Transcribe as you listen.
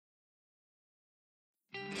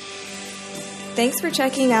Thanks for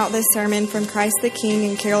checking out this sermon from Christ the King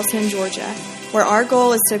in Carrollton, Georgia, where our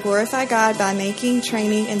goal is to glorify God by making,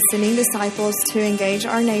 training, and sending disciples to engage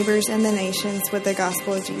our neighbors and the nations with the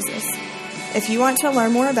gospel of Jesus. If you want to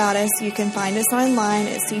learn more about us, you can find us online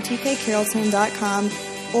at ctkcarrollton.com,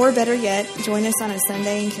 or better yet, join us on a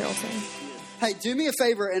Sunday in Carrollton. Hey, do me a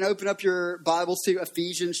favor and open up your Bibles to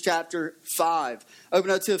Ephesians chapter 5.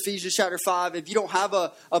 Open up to Ephesians chapter 5. If you don't have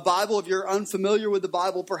a Bible, if you're unfamiliar with the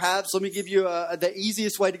Bible, perhaps, let me give you the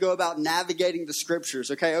easiest way to go about navigating the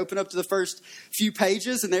Scriptures. Okay, open up to the first few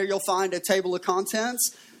pages, and there you'll find a table of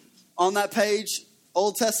contents. On that page,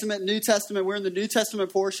 Old Testament, New Testament. We're in the New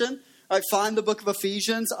Testament portion. All right, find the book of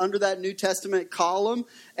Ephesians under that New Testament column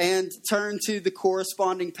and turn to the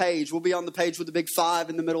corresponding page. We'll be on the page with the big 5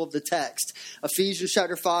 in the middle of the text. Ephesians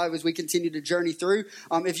chapter 5 as we continue to journey through.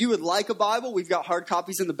 If you would like a Bible, we've got hard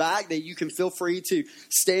copies in the back that you can feel free to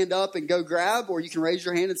stand up and go grab, or you can raise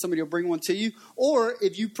your hand and somebody will bring one to you. Or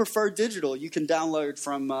if you prefer digital, you can download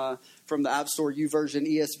from the App Store, YouVersion,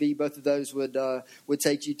 ESV. Both of those would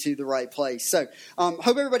take you to the right place. So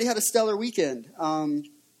hope everybody had a stellar weekend.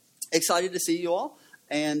 Excited to see you all,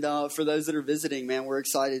 and for those that are visiting, man, we're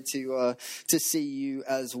excited to see you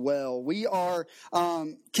as well. We are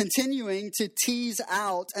continuing to tease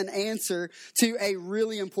out an answer to a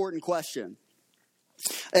really important question.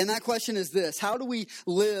 And that question is this: how do we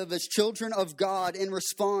live as children of God in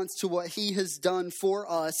response to what He has done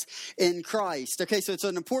for us in Christ? Okay, so it's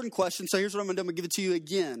an important question. So here's what I'm going to do. I'm going to give it to you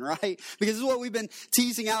again, right? Because this is what we've been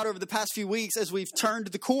teasing out over the past few weeks as we've turned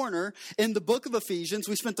the corner in the book of Ephesians.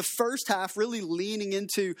 We spent the first half really leaning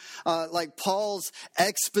into like Paul's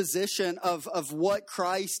exposition of what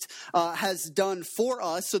Christ has done for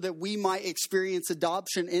us so that we might experience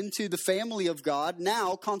adoption into the family of God.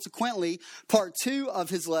 Now, consequently, part 2 of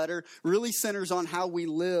his letter really centers on how we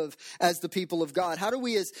live as the people of God. How do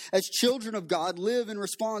we as children of God live in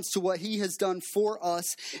response to what He has done for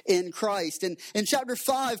us in Christ? And in chapter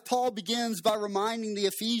 5, Paul begins by reminding the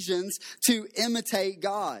Ephesians to imitate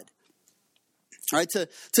God. Right,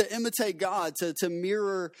 to imitate God, to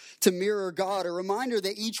mirror God, a reminder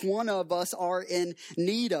that each one of us are in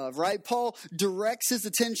need of, right? Paul directs his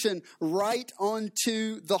attention right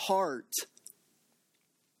onto the heart.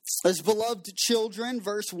 As beloved children,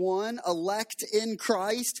 verse 1, elect in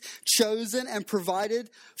Christ, chosen and provided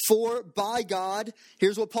for by God.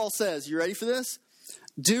 Here's what Paul says. You ready for this?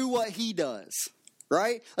 Do what He does.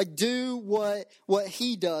 Right? Like, do what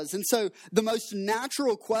He does. And so the most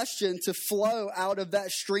natural question to flow out of that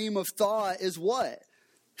stream of thought is what?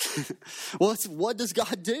 Well, it's what does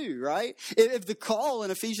God do, right? If the call in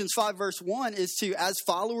Ephesians 5 verse 1 is to, as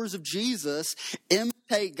followers of Jesus,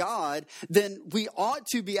 imitate God, then we ought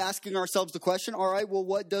to be asking ourselves the question, all right, well,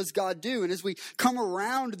 what does God do? And as we come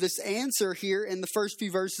around this answer here in the first few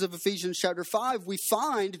verses of Ephesians chapter 5, we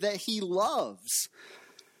find that He loves.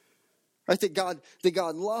 Right? That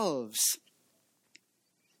God loves.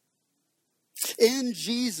 In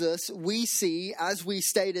Jesus, we see, as we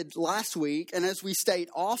stated last week, and as we state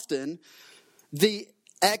often, the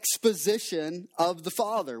exposition of the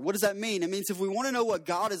Father. What does that mean? It means if we want to know what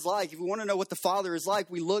God is like, if we want to know what the Father is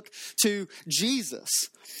like, we look to Jesus.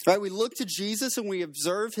 Right? We look to Jesus and we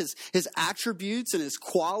observe his attributes and His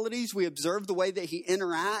qualities. We observe the way that He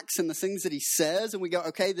interacts and the things that He says, and we go,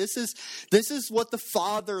 okay, this is what the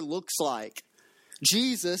Father looks like.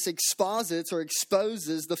 Jesus exposits or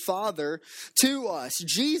exposes the Father to us.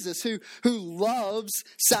 Jesus who loves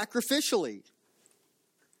sacrificially.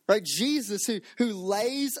 Right? Jesus who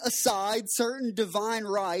lays aside certain divine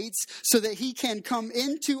rights so that He can come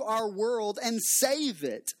into our world and save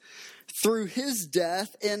it through His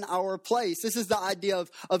death in our place. This is the idea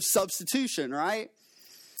of substitution, right?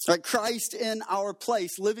 Like Christ in our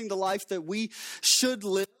place, living the life that we should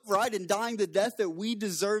live, right? And dying the death that we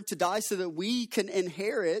deserve to die so that we can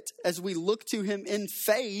inherit, as we look to Him in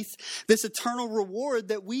faith, this eternal reward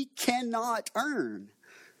that we cannot earn.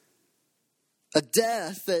 A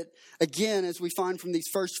death that, again, as we find from these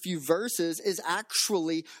first few verses, is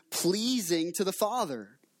actually pleasing to the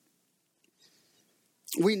Father.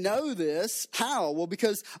 We know this. How? Well,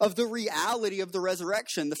 because of the reality of the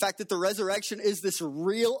resurrection. The fact that the resurrection is this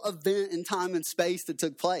real event in time and space that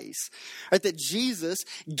took place. Right? That Jesus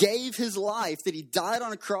gave His life, that He died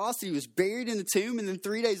on a cross, that He was buried in the tomb, and then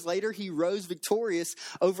 3 days later He rose victorious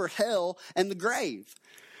over hell and the grave.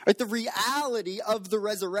 Right? The reality of the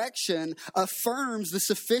resurrection affirms the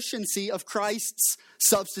sufficiency of Christ's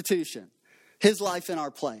substitution, His life in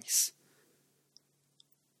our place.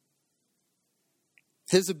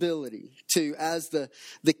 His ability to, as the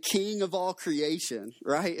King of all creation,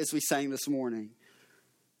 right, as we sang this morning,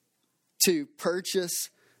 to purchase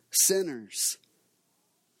sinners.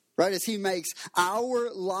 Right? As he makes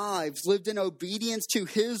our lives lived in obedience to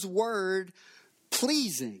his word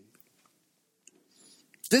pleasing.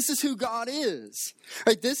 This is who God is.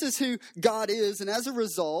 Right? This is who God is. And as a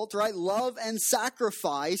result, right, love and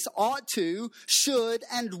sacrifice ought to, should,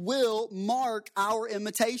 and will mark our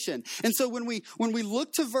imitation. And so when we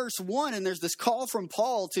look to verse 1 and there's this call from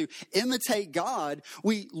Paul to imitate God,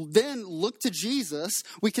 we then look to Jesus.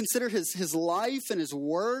 We consider his life and his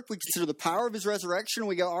work. We consider the power of his resurrection.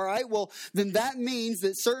 We go, all right, well, then that means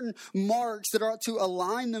that certain marks that ought to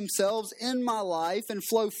align themselves in my life and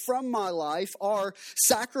flow from my life are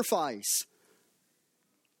sacrifice.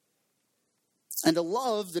 And a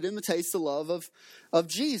love that imitates the love of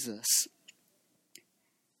Jesus.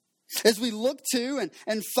 As we look to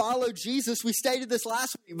and follow Jesus, we stated this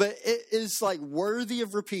last week, but it is like worthy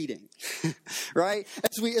of repeating, right?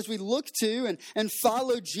 As we look to and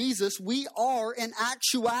follow Jesus, we are in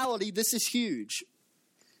actuality, this is huge,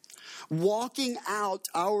 walking out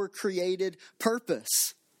our created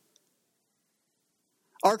purpose.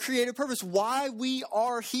 Our creative purpose, why we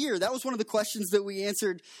are here. That was one of the questions that we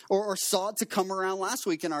answered or sought to come around last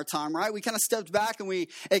week in our time, right? We kind of stepped back and we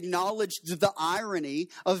acknowledged the irony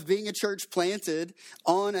of being a church planted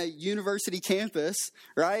on a university campus,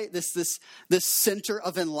 right? This center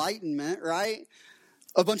of enlightenment, right?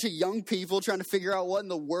 A bunch of young people trying to figure out what in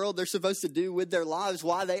the world they're supposed to do with their lives,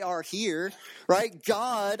 why they are here, right?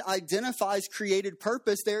 God identifies created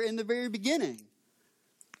purpose there in the very beginning.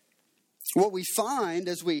 What we find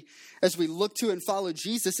as we look to and follow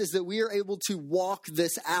Jesus is that we are able to walk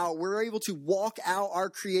this out. We're able to walk out our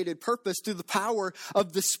created purpose through the power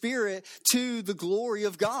of the Spirit to the glory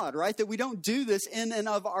of God, right? That we don't do this in and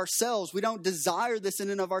of ourselves. We don't desire this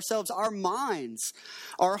in and of ourselves. Our minds,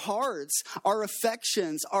 our hearts, our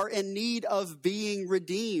affections are in need of being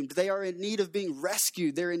redeemed. They are in need of being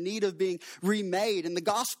rescued. They're in need of being remade. And the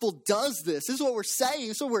gospel does this. This is what we're saying.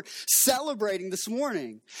 This is what we're celebrating this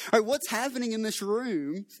morning. All right, what's happening in this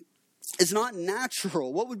room is not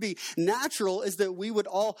natural. What would be natural is that we would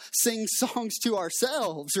all sing songs to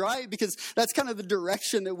ourselves, right? Because that's kind of the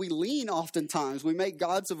direction that we lean oftentimes. We make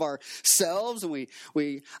gods of ourselves and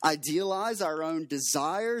we idealize our own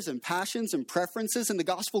desires and passions and preferences. And the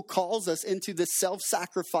gospel calls us into this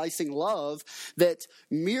self-sacrificing love that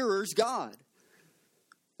mirrors God.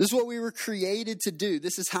 This is what we were created to do.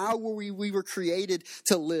 This is how we were created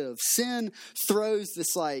to live. Sin throws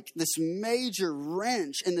this major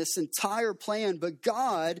wrench in this entire plan. But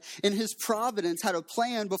God, in his providence, had a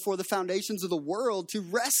plan before the foundations of the world to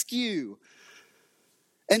rescue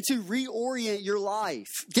and to reorient your life.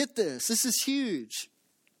 Get this. This is huge.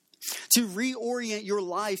 To reorient your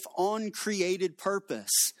life on created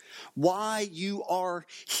purpose. Why you are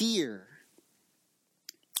here.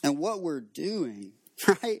 And what we're doing.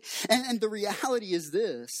 Right? And the reality is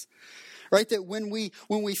this, right? That when we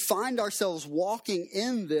find ourselves walking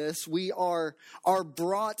in this, we are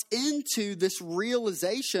brought into this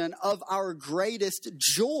realization of our greatest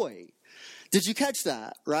joy. Did you catch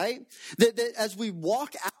that? Right? That as we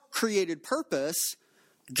walk out created purpose,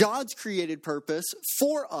 God's created purpose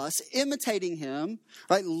for us, imitating him,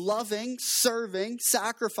 right? Loving, serving,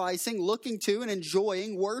 sacrificing, looking to and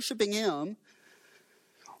enjoying, worshiping him.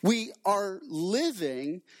 We are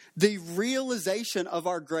living the realization of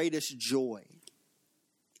our greatest joy.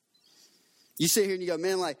 You sit here and you go,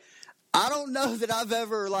 man, I don't know that I've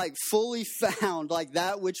ever fully found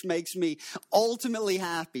that which makes me ultimately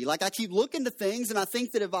happy. I keep looking to things and I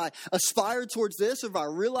think that if I aspire towards this, or if I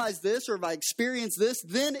realize this, or if I experience this,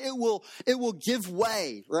 then it will give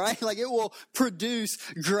way, right? It will produce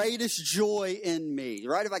greatest joy in me,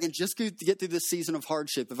 right? If I can just get through this season of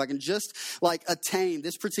hardship, if I can just attain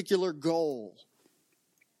this particular goal,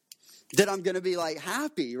 that I'm going to be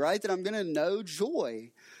happy, right? That I'm going to know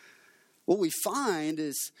joy. What we find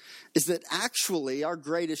is that actually our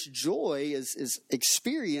greatest joy is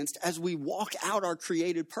experienced as we walk out our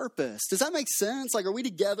created purpose. Does that make sense? Are we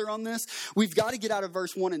together on this? We've got to get out of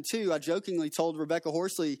verse 1 and 2. I jokingly told Rebecca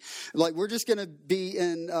Horsley, we're just going to be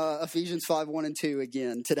in Ephesians 5, 1 and 2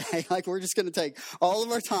 again today. We're just going to take all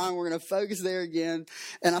of our time. We're going to focus there again.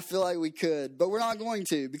 And I feel like we could, but we're not going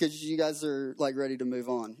to because you guys are ready to move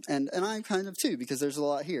on. And I'm kind of too, because there's a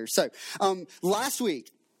lot here. So last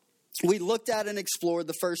week, we looked at and explored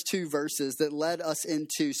the first two verses that led us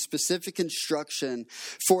into specific instruction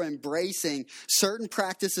for embracing certain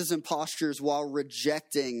practices and postures while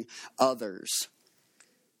rejecting others.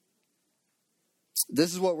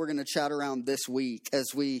 This is what we're going to chat around this week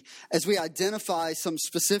as we identify some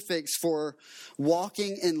specifics for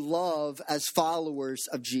walking in love as followers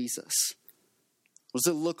of Jesus. What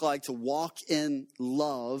does it look like to walk in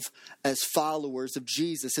love as followers of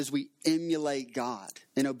Jesus, as we emulate God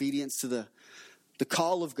in obedience to the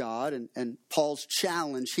call of God and Paul's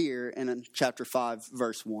challenge here in chapter 5,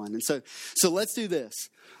 verse 1. And so let's do this.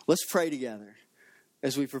 Let's pray together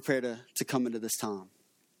as we prepare to come into this time.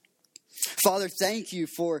 Father, thank you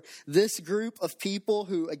for this group of people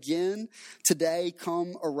who, again, today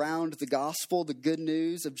come around the gospel, the good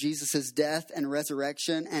news of Jesus' death and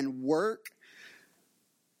resurrection, and work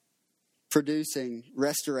producing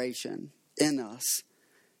restoration in us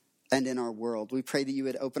and in our world. We pray that you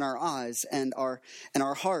would open our eyes and our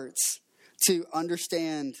hearts to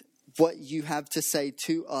understand what you have to say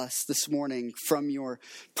to us this morning from your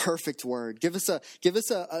perfect word. Give us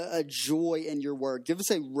a joy in your word. Give us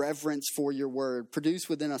a reverence for your word. Produce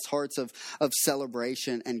within us hearts of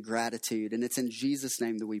celebration and gratitude. And it's in Jesus'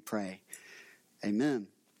 name that we pray. Amen.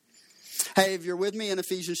 Hey, if you're with me in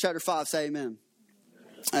Ephesians chapter 5, say amen.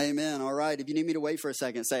 Amen. All right. If you need me to wait for a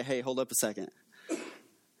second, say, hey, hold up a second.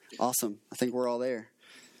 Awesome. I think we're all there.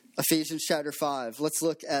 Ephesians chapter 5. Let's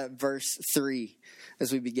look at verse 3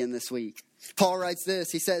 as we begin this week. Paul writes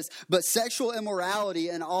this. He says, but sexual immorality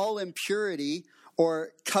and all impurity or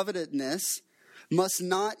covetousness must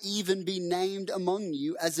not even be named among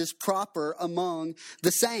you, as is proper among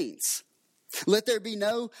the saints. Let there be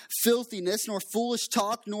no filthiness, nor foolish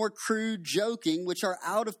talk, nor crude joking, which are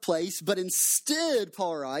out of place, but instead,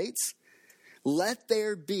 Paul writes, let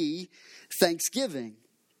there be thanksgiving.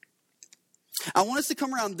 I want us to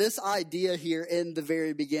come around this idea here in the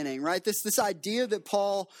very beginning, right? This idea that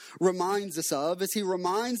Paul reminds us of as he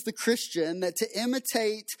reminds the Christian that to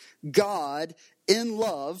imitate God in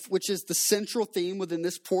love, which is the central theme within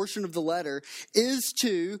this portion of the letter, is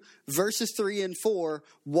to, verses 3 and 4,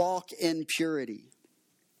 walk in purity.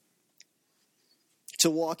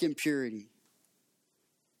 To walk in purity.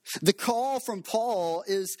 The call from Paul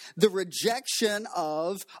is the rejection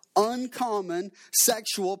of uncommon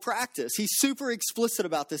sexual practice. He's super explicit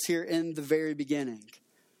about this here in the very beginning.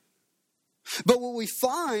 But what we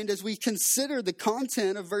find as we consider the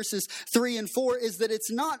content of verses 3 and 4 is that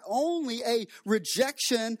it's not only a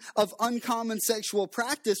rejection of uncommon sexual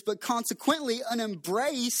practice, but consequently an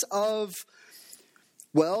embrace of,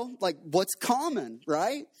 well, like what's common,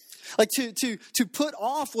 right? Like to put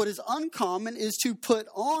off what is uncommon is to put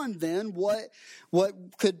on then what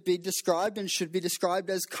could be described and should be described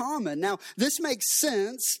as common. Now, this makes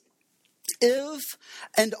sense if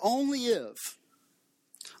and only if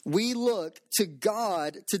we look to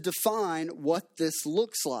God to define what this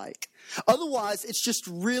looks like. Otherwise, it's just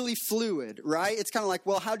really fluid, right? It's kind of like,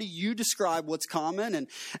 well, how do you describe what's common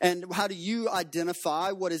and how do you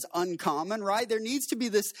identify what is uncommon, right? There needs to be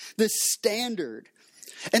this standard.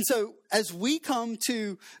 And so as we come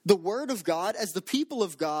to the Word of God, as the people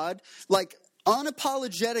of God, like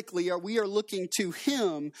unapologetically we are looking to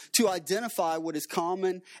Him to identify what is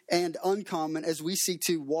common and uncommon as we seek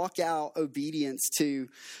to walk out obedience to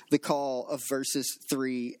the call of verses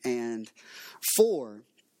 3 and 4.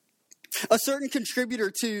 A certain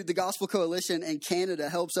contributor to the Gospel Coalition in Canada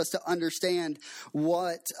helps us to understand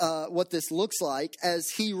what this looks like as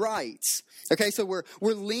he writes. Okay, so we're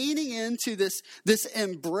leaning into this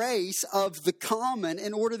embrace of the common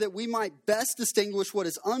in order that we might best distinguish what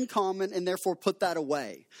is uncommon and therefore put that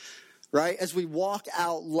away. Right? As we walk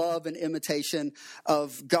out love and imitation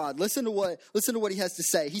of God. Listen to what he has to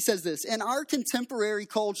say. He says this, in our contemporary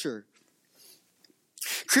culture,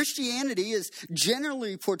 Christianity is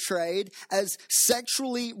generally portrayed as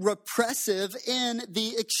sexually repressive in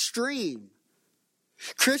the extreme.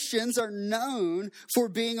 Christians are known for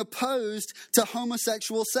being opposed to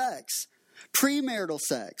homosexual sex, premarital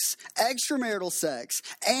sex, extramarital sex,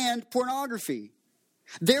 and pornography.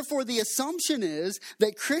 Therefore, the assumption is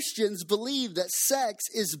that Christians believe that sex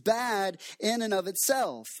is bad in and of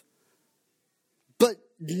itself. But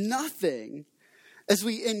nothing, as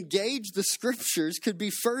we engage the scriptures, could be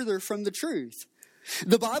further from the truth.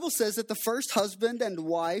 The Bible says that the first husband and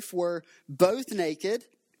wife were both naked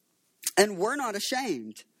and were not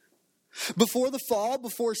ashamed. Before the fall,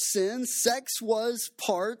 before sin, sex was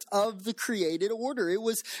part of the created order. It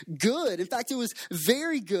was good. In fact, it was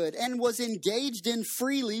very good and was engaged in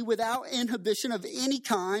freely without inhibition of any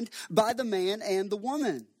kind by the man and the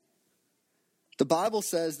woman. The Bible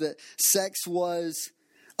says that sex was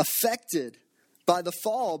affected by the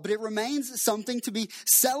fall, but it remains something to be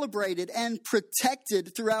celebrated and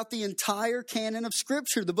protected throughout the entire canon of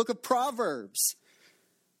Scripture, the book of Proverbs.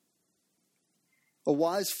 A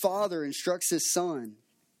wise father instructs his son,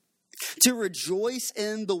 To rejoice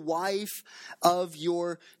in the wife of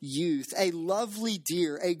your youth, a lovely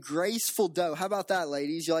deer, a graceful doe. How about that,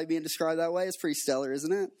 ladies? You like being described that way? It's pretty stellar,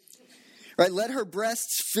 isn't it? Right? Let her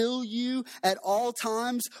breasts fill you at all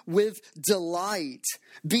times with delight.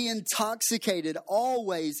 Be intoxicated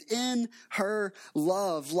always in her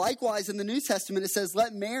love. Likewise, in the New Testament, it says,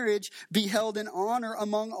 let marriage be held in honor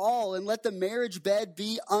among all, and let the marriage bed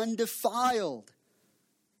be undefiled.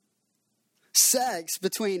 Sex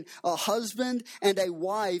between a husband and a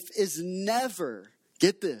wife is never,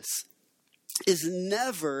 get this, is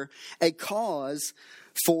never a cause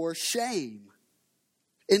for shame.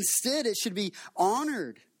 Instead, it should be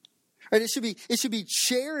honored. Right? It should be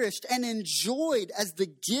cherished and enjoyed as the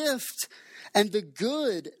gift and the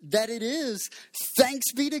good that it is.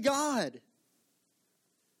 Thanks be to God.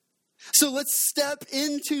 So let's step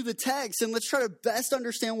into the text and let's try to best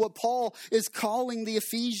understand what Paul is calling the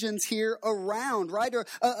Ephesians here around, right?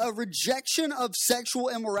 A rejection of sexual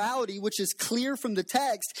immorality, which is clear from the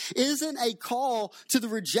text, isn't a call to the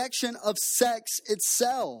rejection of sex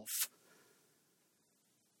itself.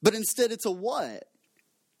 But instead, it's a what?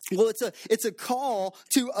 Well, it's a call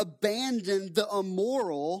to abandon the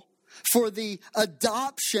immoral for the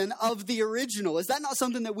adoption of the original. Is that not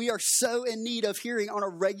something that we are so in need of hearing on a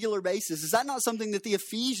regular basis? Is that not something that the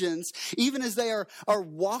Ephesians, even as they are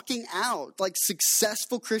walking out like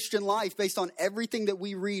successful Christian life based on everything that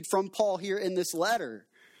we read from Paul here in this letter,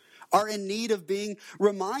 are in need of being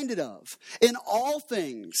reminded of? In all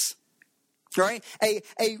things, right?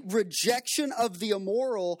 A rejection of the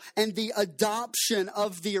immoral and the adoption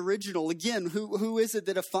of the original. Again, who is it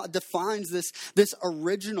that defines this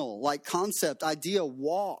original like concept, idea,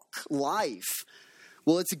 walk, life?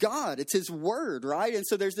 Well, it's God. It's his word, right? And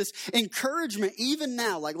so there's this encouragement even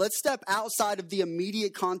now, like let's step outside of the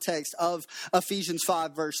immediate context of Ephesians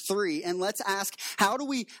 5 verse 3 and let's ask, how do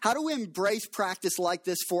we embrace practice like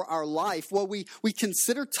this for our life? Well, we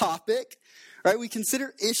consider topic, right? We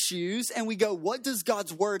consider issues and we go, what does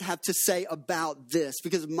God's word have to say about this?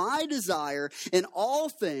 Because my desire in all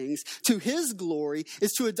things to his glory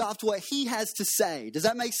is to adopt what he has to say. Does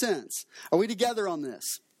that make sense? Are we together on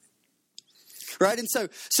this? Right? And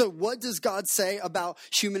so what does God say about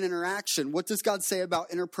human interaction? What does God say about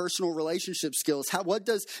interpersonal relationship skills? What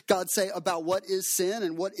does God say about what is sin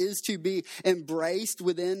and what is to be embraced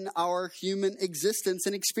within our human existence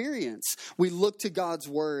and experience? We look to God's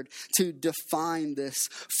word to define this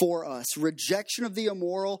for us. Rejection of the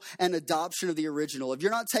immoral and adoption of the original. If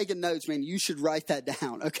you're not taking notes, man, you should write that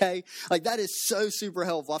down, okay? Like that is so super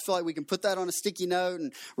helpful. I feel like we can put that on a sticky note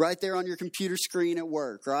and right there on your computer screen at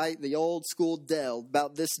work, right? The old school Dell,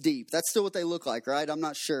 about this deep. That's still what they look like, right? I'm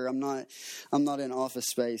not sure. I'm not in office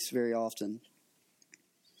space very often.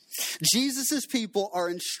 Jesus' people are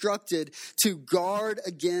instructed to guard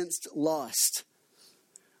against lust.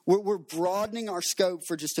 We're broadening our scope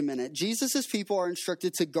for just a minute. Jesus' people are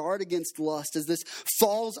instructed to guard against lust as this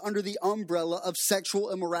falls under the umbrella of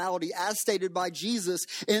sexual immorality as stated by Jesus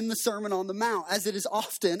in the Sermon on the Mount, as it is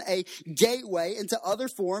often a gateway into other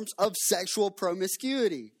forms of sexual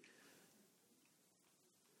promiscuity.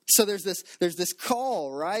 So there's this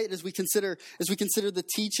call, right, as we consider the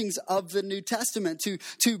teachings of the New Testament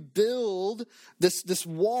to build this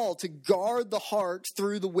wall to guard the heart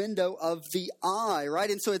through the window of the eye, right?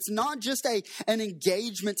 And so it's not just an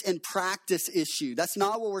engagement in practice issue. That's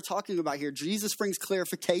not what we're talking about here. Jesus brings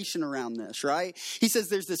clarification around this, right? He says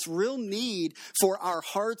there's this real need for our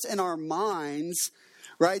hearts and our minds,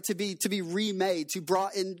 right, to be remade, to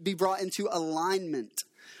be brought into alignment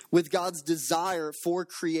with God's desire for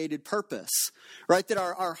created purpose, right? That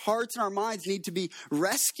our hearts and our minds need to be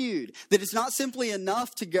rescued. That it's not simply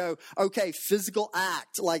enough to go, okay, physical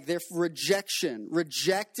act, like their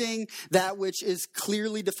rejecting that which is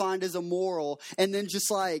clearly defined as immoral, and then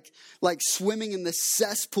just like swimming in the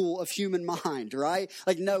cesspool of human mind, right?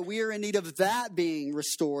 Like, no, we are in need of that being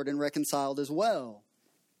restored and reconciled as well.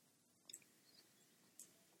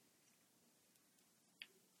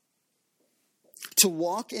 To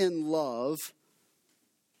walk in love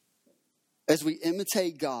as we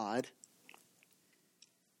imitate God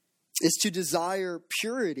is to desire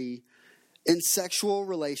purity in sexual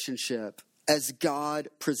relationship as God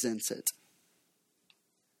presents it.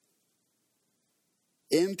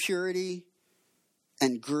 Impurity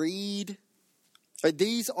and greed,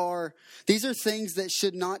 these are things that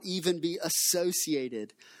should not even be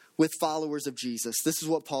associated with followers of Jesus. This is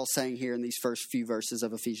what Paul's saying here in these first few verses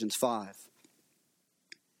of Ephesians 5.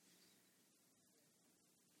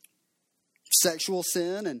 Sexual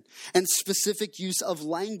sin and specific use of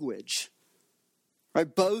language,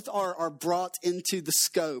 Right? Both are brought into the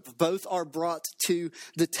scope. Both are brought to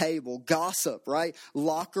the table. Gossip, right?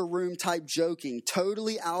 Locker room type joking,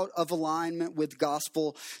 totally out of alignment with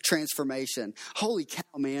gospel transformation. Holy cow,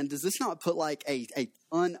 man. Does this not put like a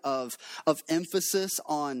ton of emphasis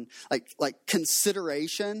on like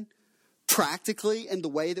consideration practically in the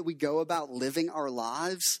way that we go about living our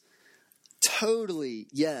lives? Totally,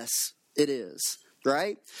 yes, it is.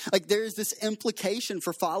 Right? Like there's this implication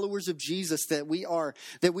for followers of Jesus that we are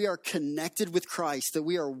connected with Christ, that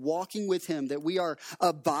we are walking with him, that we are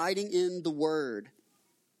abiding in the word.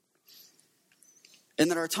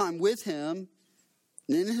 And that our time with him,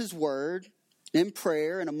 in his word, in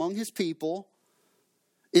prayer, and among his people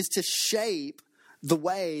is to shape the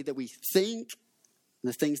way that we think,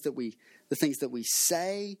 the things that we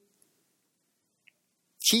say.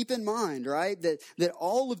 Keep in mind, right, that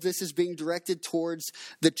all of this is being directed towards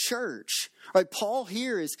the church. Right? Paul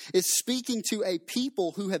here is speaking to a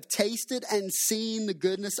people who have tasted and seen the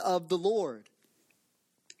goodness of the Lord.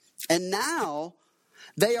 And now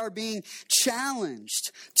they are being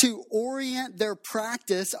challenged to orient their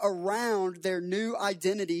practice around their new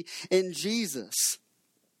identity in Jesus.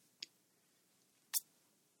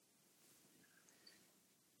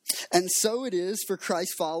 And so it is for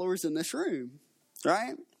Christ followers in this room.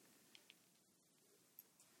 Right?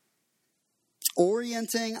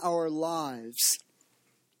 Orienting our lives,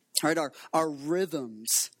 right? Our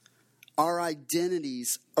rhythms, our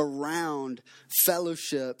identities around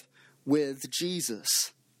fellowship with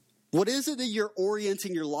Jesus. What is it that you're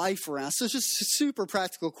orienting your life around? So it's just a super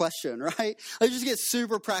practical question, right? Let's just get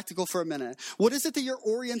super practical for a minute. What is it that you're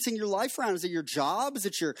orienting your life around? Is it your job? Is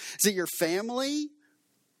it your family?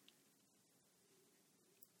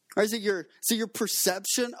 Or is it your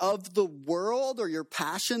perception of the world or your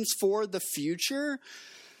passions for the future?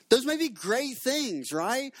 Those may be great things,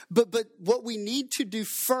 right? But what we need to do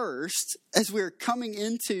first as we're coming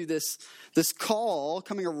into this call,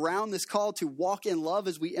 coming around this call to walk in love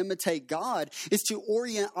as we imitate God, is to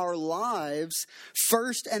orient our lives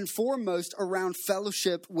first and foremost around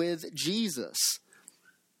fellowship with Jesus.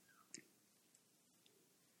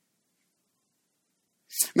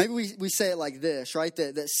 Maybe we say it like this, right?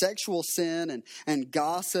 That sexual sin and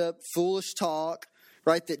gossip, foolish talk,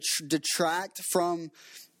 right, that detract from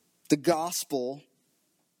the gospel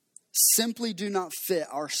simply do not fit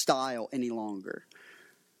our style any longer.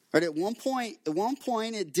 Right? At one point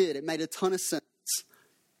it did. It made a ton of sense.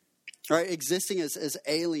 Right, existing as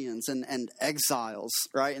aliens and exiles,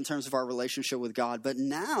 right, in terms of our relationship with God. But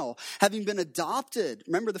now, having been adopted,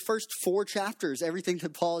 remember the first 4 chapters, everything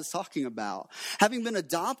that Paul is talking about. Having been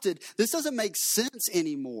adopted, this doesn't make sense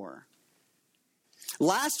anymore.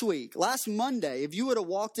 Last Monday, if you would have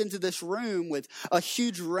walked into this room with a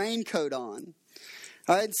huge raincoat on,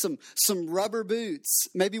 I had some rubber boots,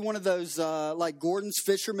 maybe one of those like Gordon's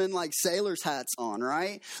fisherman like sailor's hats on,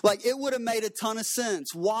 right? Like it would have made a ton of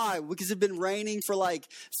sense. Why? Because it had been raining for like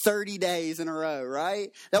 30 days in a row, right?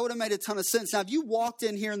 That would have made a ton of sense. Now, if you walked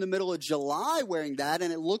in here in the middle of July wearing that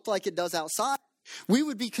and it looked like it does outside, we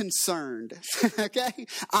would be concerned, okay?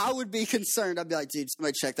 I would be concerned. I'd be like, dude,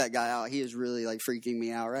 somebody check that guy out. He is really like freaking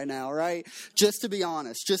me out right now, right? Just to be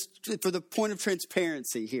honest, just for the point of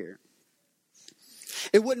transparency here.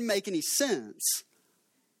 It wouldn't make any sense.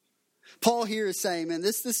 Paul here is saying, man,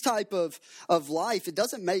 this type of life, it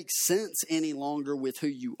doesn't make sense any longer with who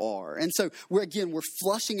you are. And so we're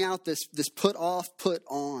flushing out this put off, put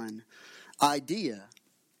on idea.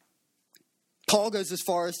 Paul goes as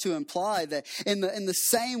far as to imply that in the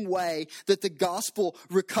same way that the gospel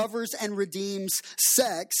recovers and redeems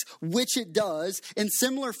sex, which it does, in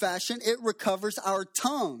similar fashion, it recovers our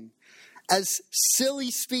tongue. As silly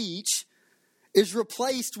speech is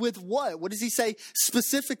replaced with what? What does he say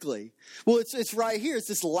specifically? Well, it's right here. It's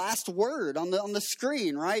this last word on the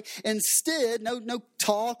screen, right? Instead, no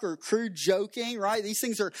talk or crude joking, right? These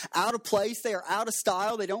things are out of place. They are out of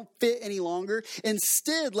style. They don't fit any longer.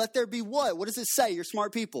 Instead, let there be what? What does it say? You're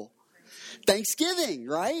smart people. Thanksgiving,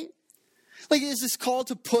 right? Like, is this call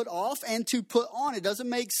to put off and to put on? It doesn't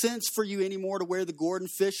make sense for you anymore to wear the Gordon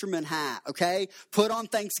Fisherman hat, okay? Put on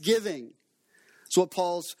Thanksgiving. That's what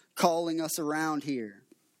Paul's calling us around here.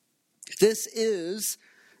 This is,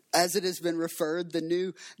 as it has been referred, the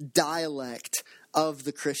new dialect of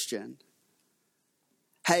the Christian.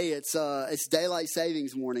 Hey, it's daylight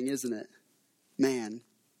savings morning, isn't it? Man,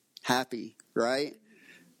 happy, right?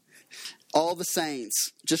 All the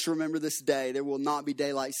saints, just remember this day. There will not be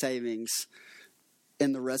daylight savings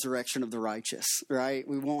in the resurrection of the righteous, right?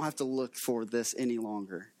 We won't have to look for this any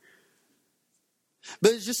longer.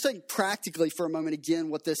 But just think practically for a moment again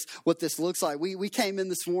what this looks like. We came in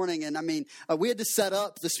this morning, and we had to set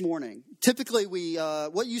up this morning. Typically,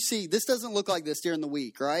 what you see, this doesn't look like this during the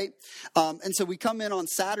week, right? And so we come in on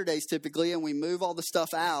Saturdays typically, and we move all the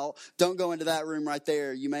stuff out. Don't go into that room right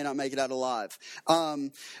there. You may not make it out alive.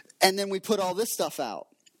 And then we put all this stuff out.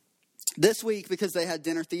 This week, because they had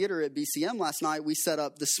dinner theater at BCM last night, we set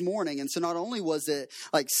up this morning. And so not only was it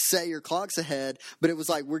like set your clocks ahead, but it was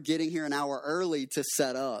like we're getting here an hour early to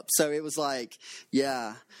set up. So it was like,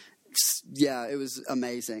 yeah, it was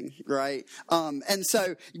amazing, right? And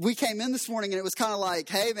so we came in this morning and it was kind of like,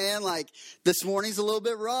 hey, man, like this morning's a little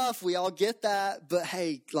bit rough. We all get that. But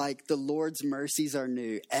hey, like the Lord's mercies are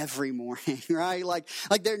new every morning, right? Like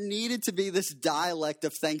there needed to be this dialect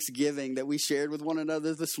of thanksgiving that we shared with one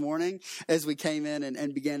another this morning as we came in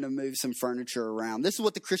and began to move some furniture around. This is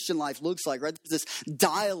what the Christian life looks like, right? There's this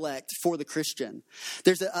dialect for the Christian.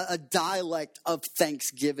 There's a dialect of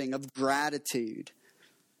thanksgiving, of gratitude,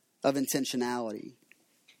 of intentionality.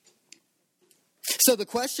 So the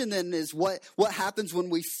question then is what happens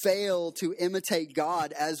when we fail to imitate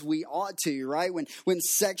God as we ought to, right? When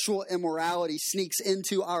sexual immorality sneaks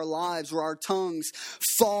into our lives, where our tongues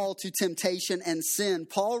fall to temptation and sin.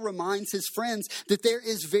 Paul reminds his friends that there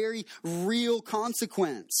is very real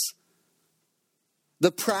consequence.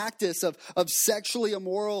 The practice of sexually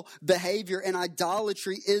immoral behavior and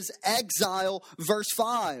idolatry is exile, verse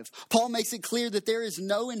 5. Paul makes it clear that there is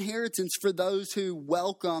no inheritance for those who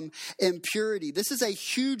welcome impurity. This is a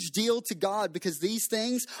huge deal to God because these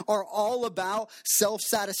things are all about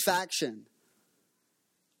self-satisfaction.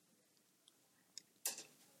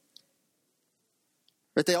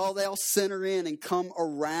 But they all center in and come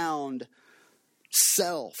around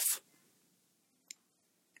self,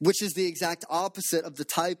 which is the exact opposite of the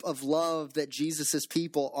type of love that Jesus'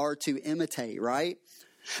 people are to imitate, right?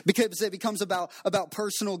 Because it becomes about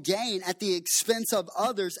personal gain at the expense of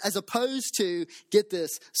others, as opposed to, get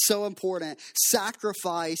this, so important,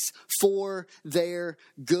 sacrifice for their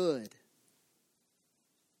good.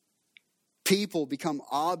 People become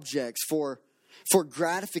objects for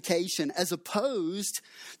gratification as opposed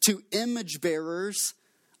to image bearers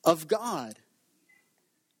of God.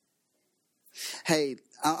 Hey,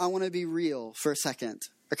 I want to be real for a second.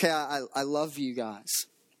 Okay, I love you guys.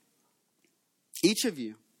 Each of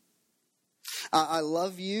you. I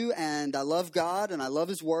love you, and I love God, and I love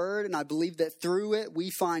His Word, and I believe that through it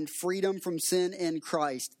we find freedom from sin in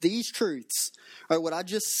Christ. These truths, or what I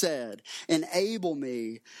just said, enable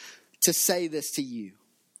me to say this to you.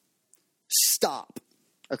 Stop,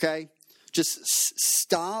 okay? Just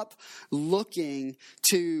stop looking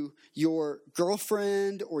to your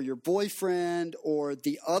girlfriend or your boyfriend or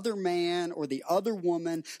the other man or the other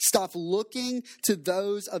woman. Stop looking to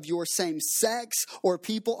those of your same sex or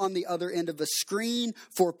people on the other end of a screen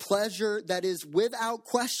for pleasure that is, without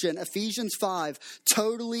question, Ephesians 5,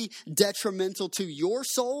 totally detrimental to your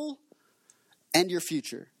soul and your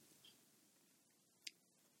future.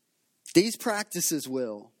 These practices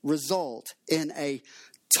will result in a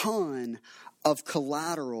ton of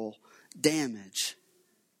collateral damage.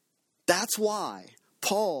 That's why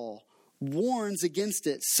Paul warns against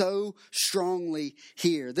it so strongly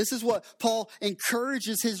here. This is what Paul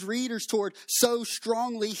encourages his readers toward so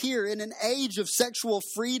strongly here. In an age of sexual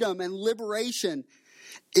freedom and liberation,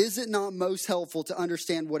 is it not most helpful to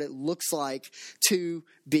understand what it looks like to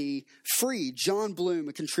be free? John Bloom,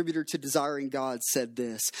 a contributor to Desiring God, said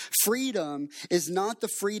this: freedom is not the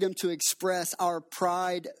freedom to express our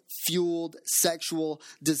pride-fueled sexual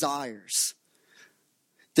desires.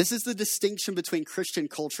 This is the distinction between Christian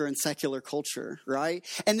culture and secular culture, right?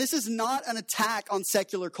 And this is not an attack on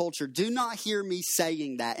secular culture. Do not hear me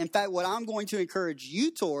saying that. In fact, what I'm going to encourage you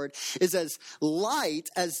toward is, as light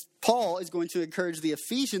as Paul is going to encourage the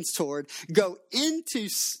Ephesians toward, go into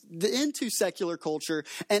secular culture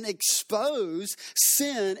and expose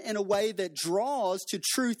sin in a way that draws to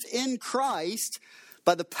truth in Christ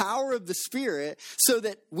by the power of the Spirit, so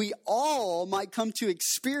that we all might come to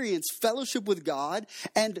experience fellowship with God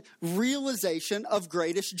and realization of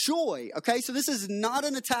greatest joy. Okay, so this is not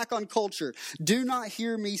an attack on culture. Do not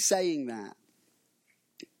hear me saying that.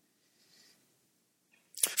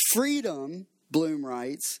 Freedom, Bloom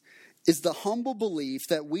writes, is the humble belief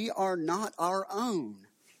that we are not our own,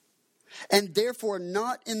 and therefore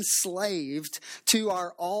not enslaved to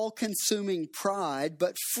our all-consuming pride,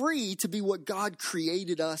 but free to be what God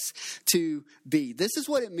created us to be. This is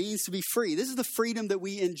what it means to be free. This is the freedom that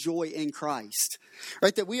we enjoy in Christ,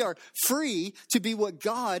 right? That we are free to be what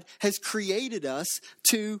God has created us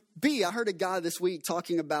to be. I heard a guy this week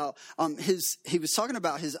talking about he was talking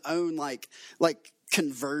about his own like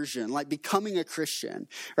conversion, like becoming a Christian,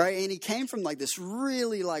 right? And he came from like this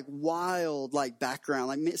really like wild like background.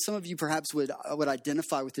 Like some of you perhaps would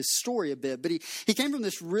identify with his story a bit, but he came from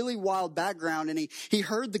this really wild background, and he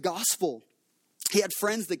heard the gospel. He had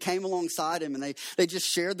friends that came alongside him, and they just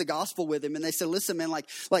shared the gospel with him. And they said, listen, man,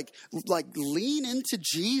 like lean into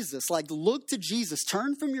Jesus, like look to Jesus,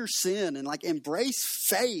 turn from your sin and like embrace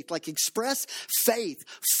faith, like express faith,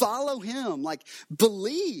 follow him, like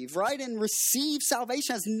believe, right? And receive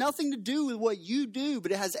salvation. It has nothing to do with what you do,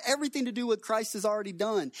 but it has everything to do with what Christ has already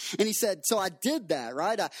done. And he said, so I did that,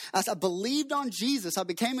 right? I believed on Jesus. I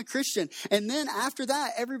became a Christian. And then after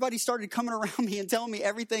that, everybody started coming around me and telling me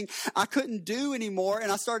everything I couldn't do anymore.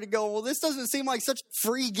 And I started going, well, this doesn't seem like such a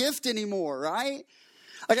free gift anymore, right?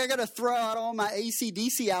 Like I got to throw out all my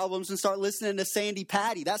AC/DC albums and start listening to Sandy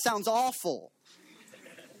Patty. That sounds awful.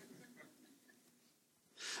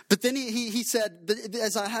 But then he said,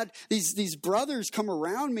 as I had these brothers come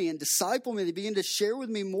around me and disciple me, they began to share with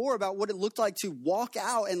me more about what it looked like to walk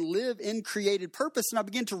out and live in created purpose. And I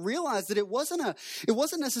began to realize that it wasn't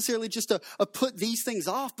necessarily just a put these things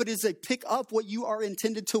off, but is a pick up what you are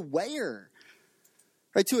intended to wear.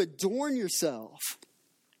 Right, to adorn yourself.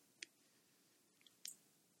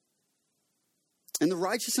 And the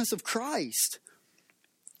righteousness of Christ.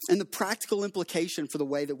 And the practical implication for the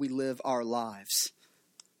way that we live our lives.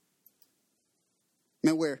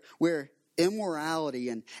 Man, where immorality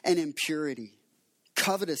and impurity,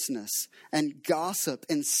 covetousness and gossip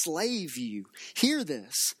enslave you. Hear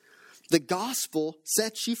this. The gospel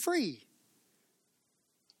sets you free.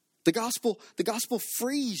 The gospel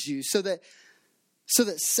frees you so that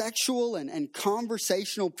sexual and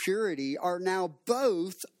conversational purity are now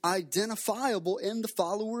both identifiable in the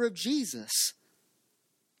follower of Jesus.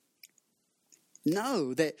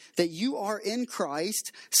 Know that you are in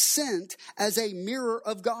Christ, sent as a mirror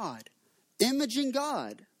of God, imaging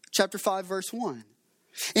God, chapter 5, verse 1,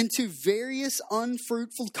 into various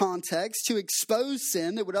unfruitful contexts to expose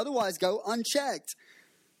sin that would otherwise go unchecked.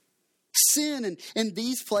 Sin in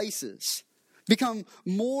these places become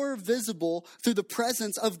more visible through the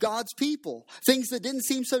presence of God's people. Things that didn't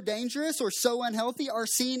seem so dangerous or so unhealthy are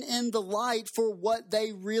seen in the light for what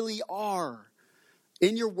they really are.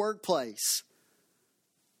 In your workplace,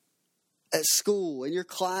 at school, in your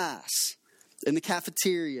class, in the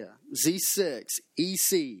cafeteria, Z6,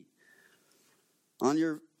 EC, on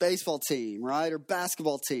your baseball team, right, or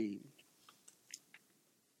basketball team.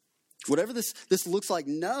 Whatever this looks like,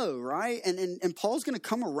 no, right? And Paul's going to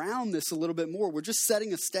come around this a little bit more. We're just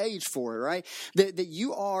setting a stage for it, right? That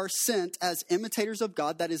you are sent as imitators of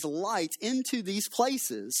God, that is light, into these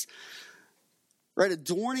places, right?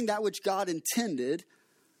 Adorning that which God intended.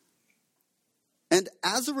 And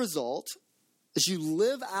as a result, as you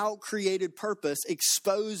live out created purpose,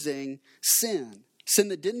 exposing sin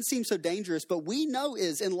that didn't seem so dangerous, but we know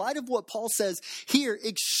is, in light of what Paul says here,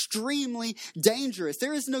 extremely dangerous.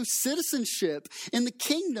 There is no citizenship in the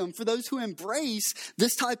kingdom for those who embrace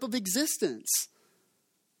this type of existence.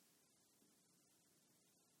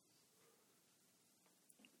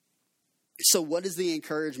 So what is the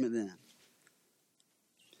encouragement then?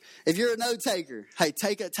 If you're a note taker, hey,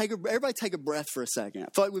 everybody take a breath for a second. I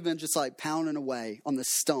feel like we've been just like pounding away on the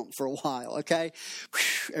stump for a while, okay?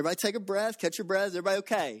 Everybody take a breath, catch your breath. Everybody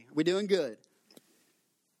okay? We doing good?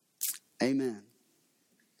 Amen.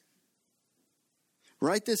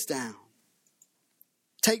 Write this down.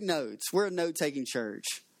 Take notes. We're a note-taking church.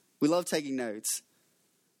 We love taking notes.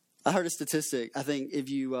 I heard a statistic. I think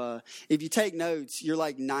if you take notes, you're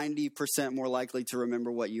like 90% more likely to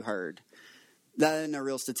remember what you heard. That isn't a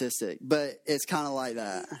real statistic, but it's kind of like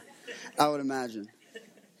that, I would imagine.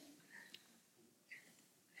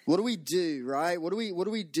 What do we do, right? What do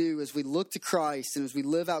we do as we look to Christ and as we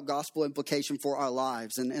live out gospel implication for our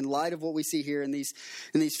lives? And in light of what we see here in these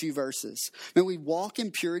few verses, man, we walk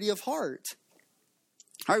in purity of heart.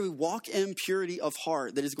 All right, we walk in purity of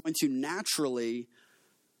heart that is going to naturally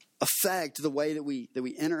affect the way that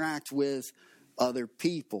we interact with other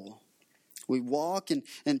people. We walk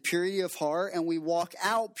in purity of heart, and we walk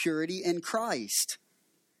out purity in Christ,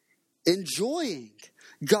 enjoying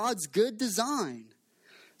God's good design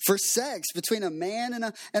for sex between a man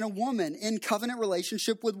and a woman in covenant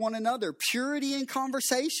relationship with one another, purity in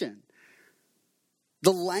conversation,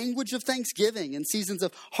 the language of thanksgiving in seasons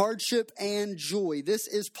of hardship and joy. This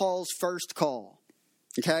is Paul's first call,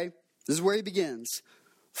 okay? This is where he begins,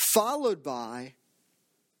 followed by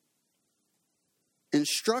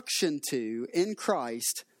instruction to, in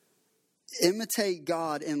Christ, imitate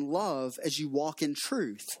God in love as you walk in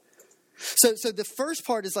truth. So the first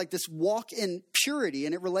part is like this walk in purity,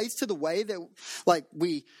 and it relates to the way that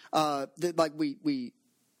we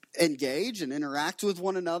engage and interact with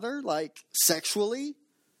one another, like sexually,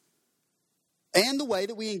 and the way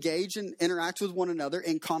that we engage and interact with one another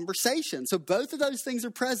in conversation. So both of those things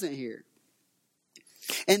are present here.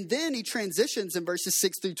 And then he transitions in verses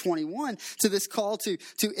 6 through 21 to this call to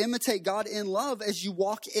imitate God in love as you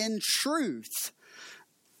walk in truth.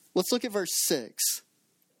 Let's look at verse 6.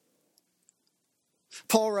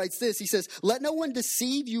 Paul writes this. He says, "Let no one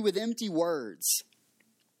deceive you with empty words.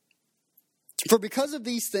 For because of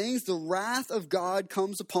these things, the wrath of God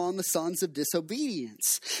comes upon the sons of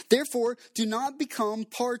disobedience. Therefore, do not become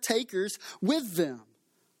partakers with them."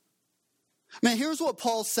 Man, here's what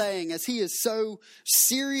Paul's saying as he is so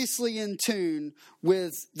seriously in tune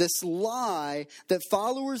with this lie that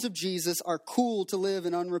followers of Jesus are cool to live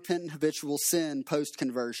in unrepentant habitual sin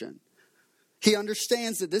post-conversion. He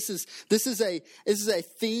understands that this is a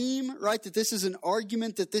theme, right? That this is an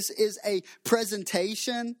argument, that this is a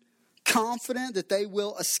presentation, confident that they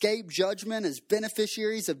will escape judgment as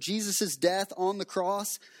beneficiaries of Jesus' death on the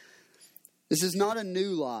cross. This is not a new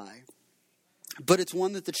lie, but it's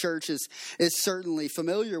one that the church is certainly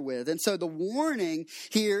familiar with. And so the warning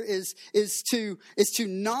here is to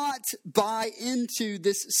not buy into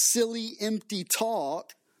this silly, empty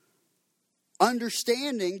talk,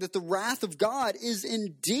 understanding that the wrath of God is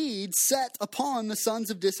indeed set upon the sons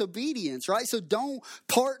of disobedience, right? So don't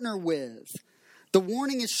partner with. The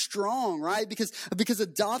warning is strong, right? Because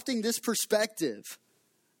adopting this perspective,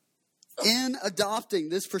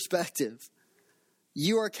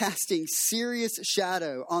 you are casting serious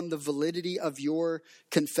shadow on the validity of your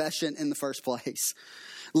confession in the first place.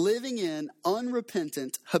 Living in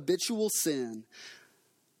unrepentant, habitual sin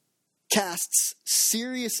casts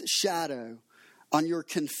serious shadow on your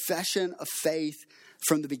confession of faith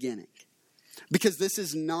from the beginning. Because this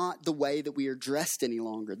is not the way that we are dressed any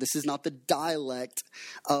longer. This is not the dialect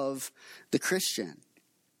of the Christian.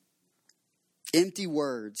 Empty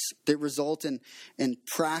words that result in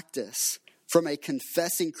practice from a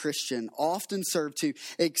confessing Christian often serve to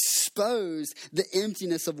expose the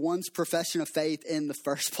emptiness of one's profession of faith in the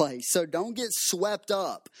first place. So don't get swept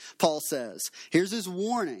up, Paul says. Here's his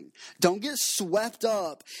warning. Don't get swept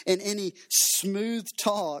up in any smooth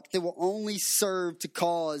talk that will only serve to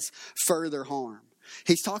cause further harm.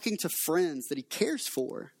 He's talking to friends that he cares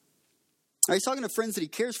for. He's talking to friends that he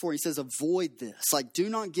cares for. He says, avoid this. Like,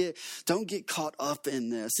 don't get caught up in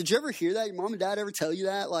this. Did you ever hear that? Your mom and dad ever tell you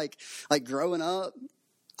that? Like growing up?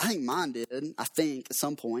 I think mine did. I think at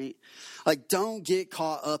some point. Like, don't get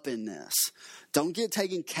caught up in this. Don't get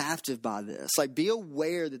taken captive by this. Like, be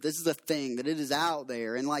aware that this is a thing, that it is out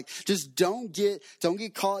there. And just don't get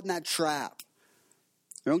caught in that trap.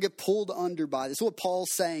 Don't get pulled under by this. This is what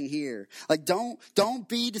Paul's saying here. Like, don't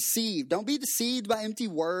be deceived. Don't be deceived by empty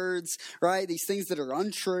words, right? These things that are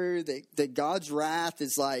untrue, that God's wrath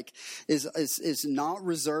is not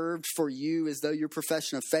reserved for you as though your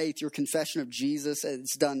profession of faith, your confession of Jesus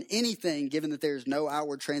has done anything, given that there's no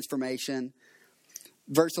outward transformation.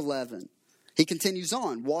 Verse 11. He continues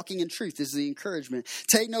on, walking in truth is the encouragement.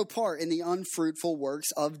 Take no part in the unfruitful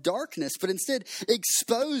works of darkness, but instead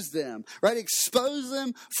expose them, right? Expose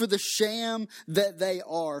them for the sham that they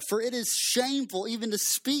are. For it is shameful even to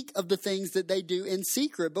speak of the things that they do in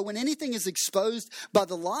secret. But when anything is exposed by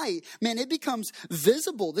the light, man, it becomes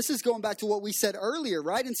visible. This is going back to what we said earlier,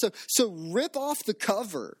 right? And so rip off the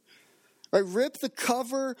cover. Right, rip the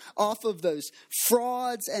cover off of those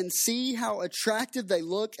frauds and see how attractive they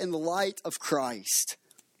look in the light of Christ.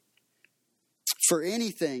 For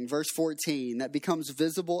anything, verse 14, that becomes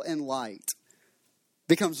visible in light,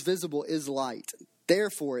 becomes visible is light.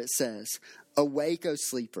 Therefore, it says, awake, O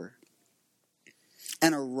sleeper,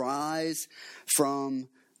 and arise from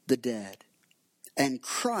the dead, and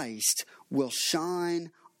Christ will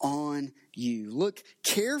shine on you. Look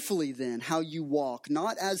carefully then how you walk,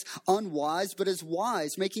 not as unwise, but as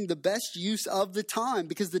wise, making the best use of the time,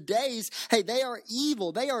 because the days, they are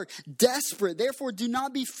evil. They are desperate. Therefore, do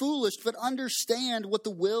not be foolish, but understand what the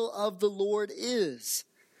will of the Lord is.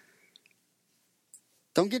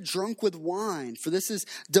 Don't get drunk with wine, for this is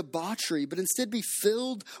debauchery, but instead be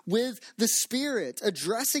filled with the Spirit,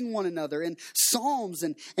 addressing one another in psalms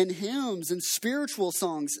and hymns and spiritual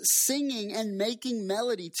songs, singing and making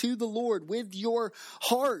melody to the Lord with your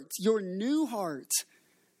heart, your new heart,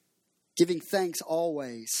 giving thanks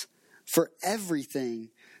always for everything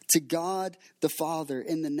to God the Father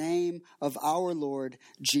in the name of our Lord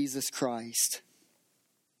Jesus Christ.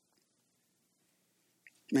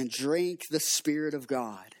 Man, drink the Spirit of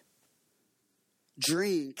God.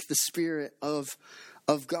 Drink the Spirit of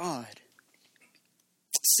God.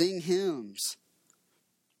 Sing hymns.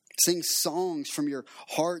 Sing songs from your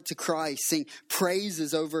heart to Christ. Sing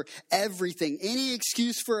praises over everything. Any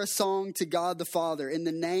excuse for a song to God the Father in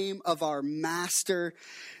the name of our Master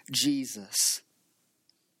Jesus.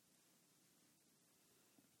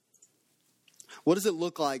 What does it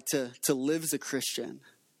look like to live as a Christian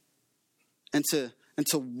and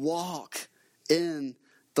to walk in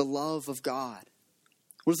the love of God?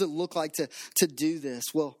 What does it look like to do this?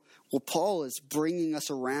 Well, Paul is bringing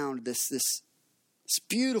us around this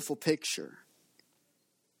beautiful picture.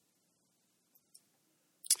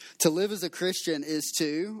 To live as a Christian is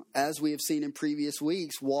to, as we have seen in previous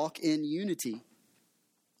weeks, walk in unity.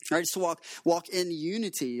 Right? It's to walk in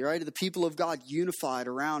unity, right? The people of God unified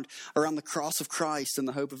around the cross of Christ and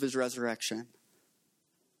the hope of his resurrection.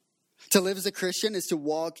 To live as a Christian is to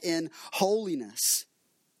walk in holiness.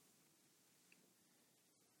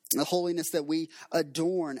 The holiness that we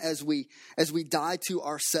adorn as we die to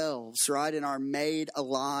ourselves, right? And are made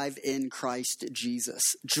alive in Christ Jesus.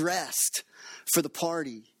 Dressed for the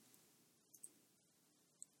party.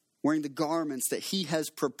 Wearing the garments that he has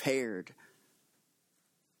prepared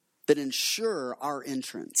that ensure our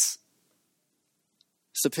entrance.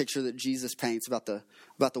 It's the picture that Jesus paints about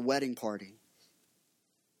the wedding party.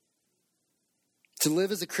 To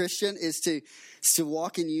live as a Christian is to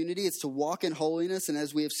walk in unity. It's to walk in holiness. And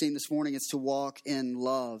as we have seen this morning, it's to walk in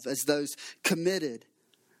love as those committed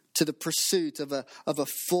to the pursuit of a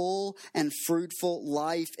full and fruitful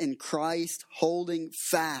life in Christ, holding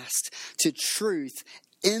fast to truth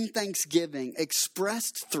in thanksgiving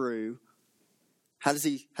expressed through, how does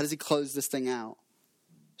he close this thing out?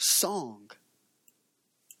 Song.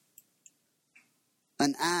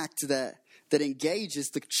 An act that engages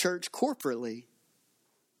the church corporately.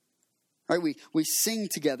 Right, we sing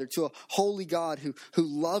together to a holy God who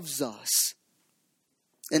loves us,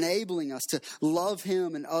 enabling us to love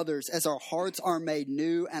him and others as our hearts are made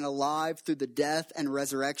new and alive through the death and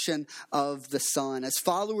resurrection of the Son. As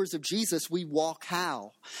followers of Jesus, we walk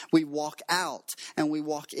how? We walk out and we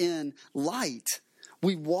walk in light.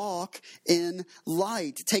 We walk in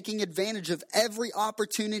light, taking advantage of every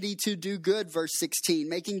opportunity to do good, verse 16,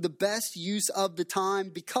 making the best use of the time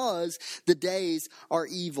because the days are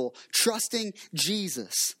evil, trusting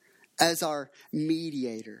Jesus as our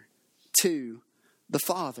mediator to the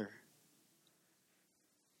Father.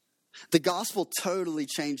 The gospel totally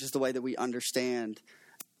changes the way that we understand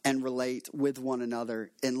and relate with one another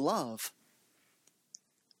in love.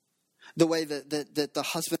 The way that the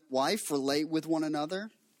husband and wife relate with one another,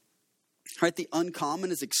 right? The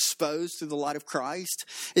uncommon is exposed through the light of Christ.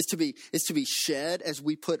 Is to be shed as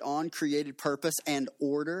we put on created purpose and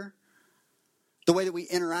order. The way that we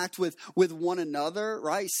interact with one another,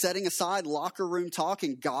 right? Setting aside locker room talk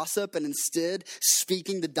and gossip and instead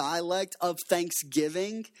speaking the dialect of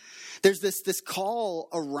thanksgiving. There's this call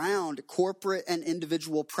around corporate and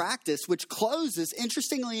individual practice, which closes,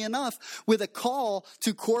 interestingly enough, with a call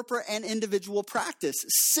to corporate and individual practice,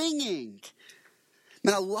 singing.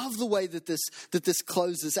 Man, I love the way that this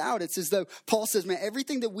closes out. It's as though Paul says, man,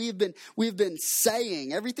 everything that we have been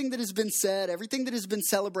saying, everything that has been said, everything that has been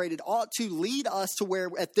celebrated ought to lead us to where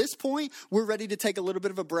at this point we're ready to take a little bit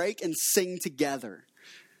of a break and sing together,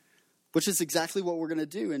 which is exactly what we're going to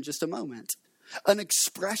do in just a moment. An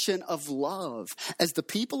expression of love as the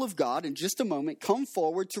people of God in just a moment come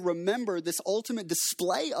forward to remember this ultimate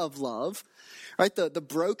display of love, right? The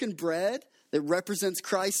broken bread that represents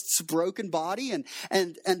Christ's broken body and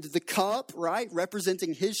the cup, right,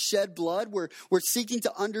 representing his shed blood. We're seeking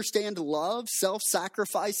to understand love,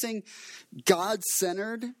 self-sacrificing,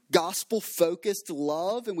 God-centered, gospel-focused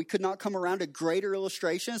love. And we could not come around a greater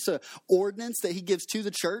illustration. It's an ordinance that he gives to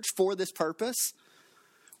the church for this purpose.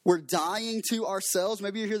 We're dying to ourselves.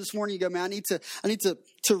 Maybe you're here this morning, you go, man, I need to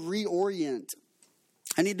reorient.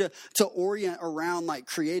 I need to orient around like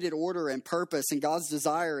created order and purpose and God's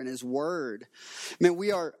desire and his word. Man,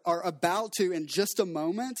 we are about to, in just a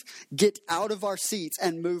moment, get out of our seats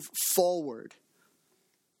and move forward.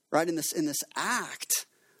 Right? In this act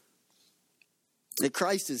that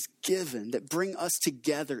Christ has given that bring us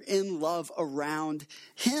together in love around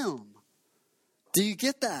him. Do you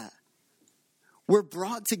get that? We're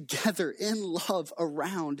brought together in love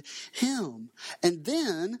around him. And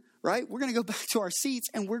then, right, we're going to go back to our seats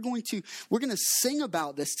and we're going to sing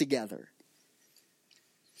about this together.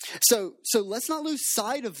 So let's not lose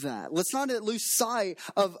sight of that. Let's not lose sight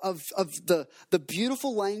of the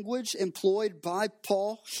beautiful language employed by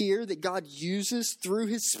Paul here that God uses through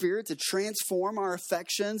his Spirit to transform our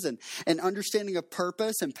affections and understanding of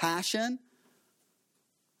purpose and passion.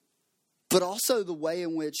 But also the way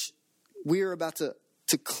in which we are about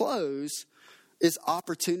to close is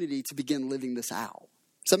opportunity to begin living this out.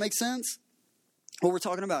 Does that make sense? What we're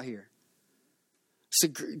talking about here. It's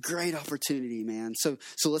a great opportunity, man. So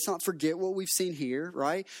let's not forget what we've seen here,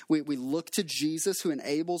 right? We look to Jesus who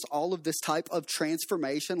enables all of this type of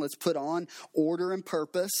transformation. Let's put on order and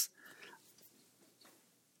purpose.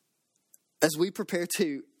 As we prepare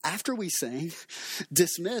to, after we sing,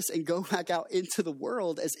 dismiss and go back out into the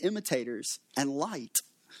world as imitators and light.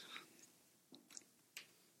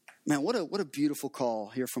 Man, what a beautiful call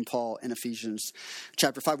here from Paul in Ephesians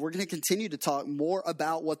chapter 5. We're going to continue to talk more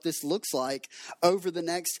about what this looks like over the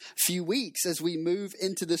next few weeks as we move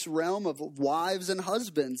into this realm of wives and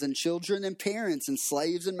husbands and children and parents and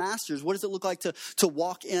slaves and masters. What does it look like to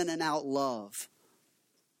walk in and out love?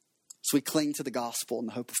 So we cling to the gospel and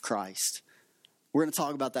the hope of Christ. We're going to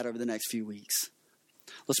talk about that over the next few weeks.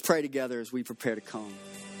 Let's pray together as we prepare to come.